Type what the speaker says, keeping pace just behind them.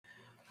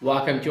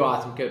Welcome to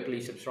Awesome Code.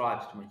 Please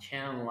subscribe to my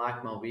channel and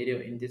like my video.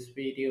 In this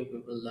video, we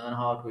will learn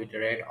how to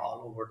iterate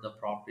all over the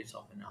properties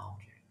of an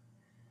object.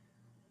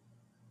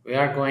 We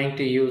are going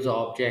to use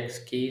object's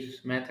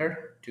keys method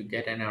to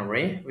get an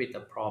array with the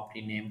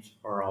property names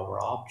for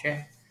our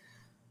object.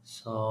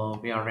 So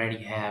we already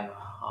have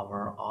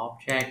our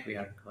object. We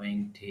are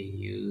going to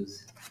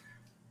use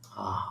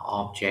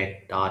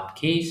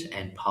object.keys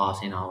and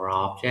pass in our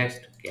objects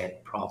to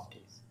get properties.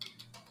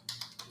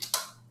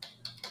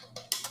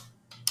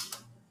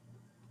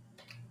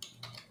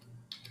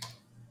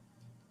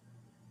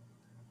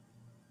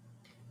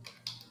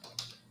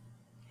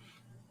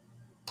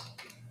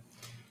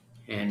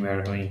 And we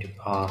are going to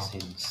pass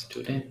in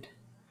student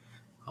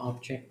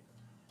object.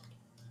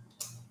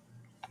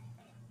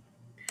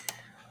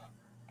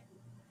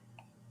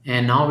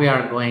 And now we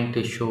are going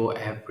to show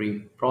every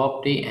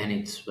property and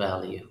its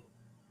value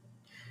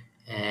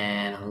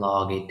and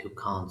log it to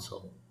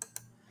console.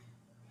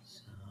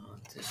 So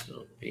this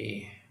will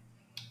be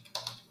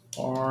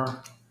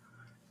for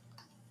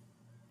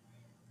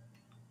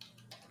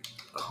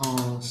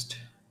const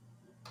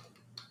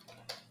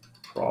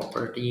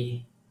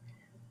property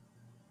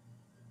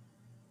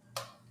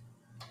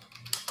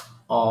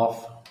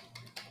of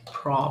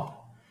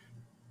prop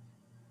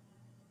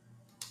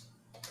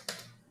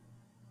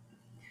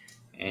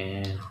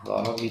and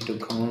log it to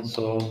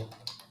console.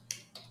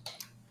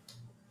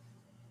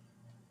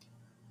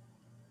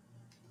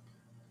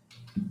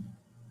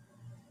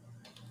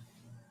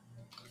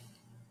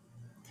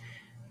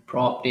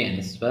 Property and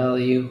its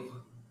value.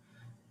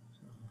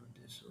 So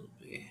this will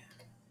be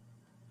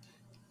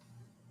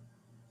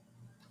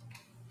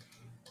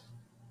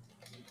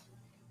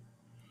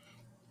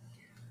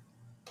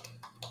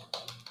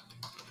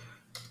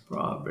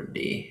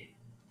property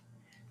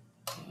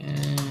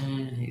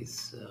and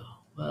its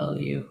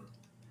value.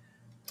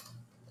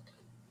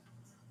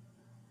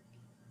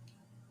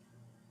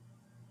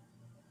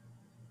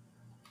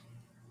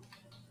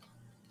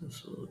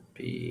 This will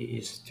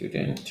be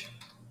student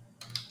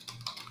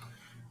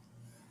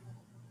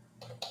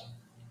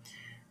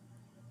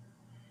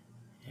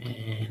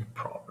and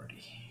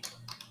property.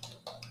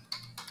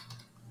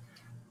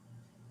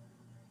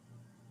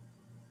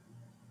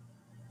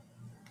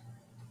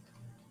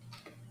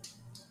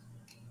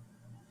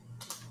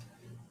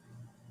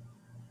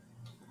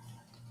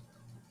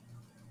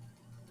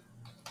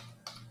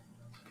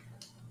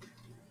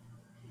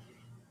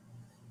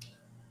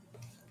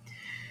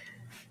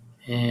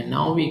 And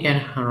now we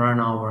can run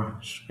our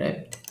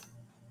script.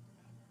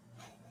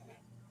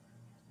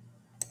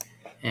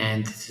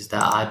 And this is the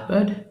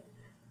output.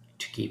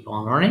 To keep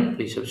on learning,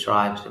 please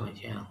subscribe to my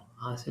channel.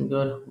 Awesome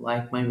good.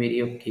 Like my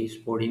video, keep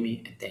supporting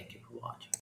me, and thank you for watching.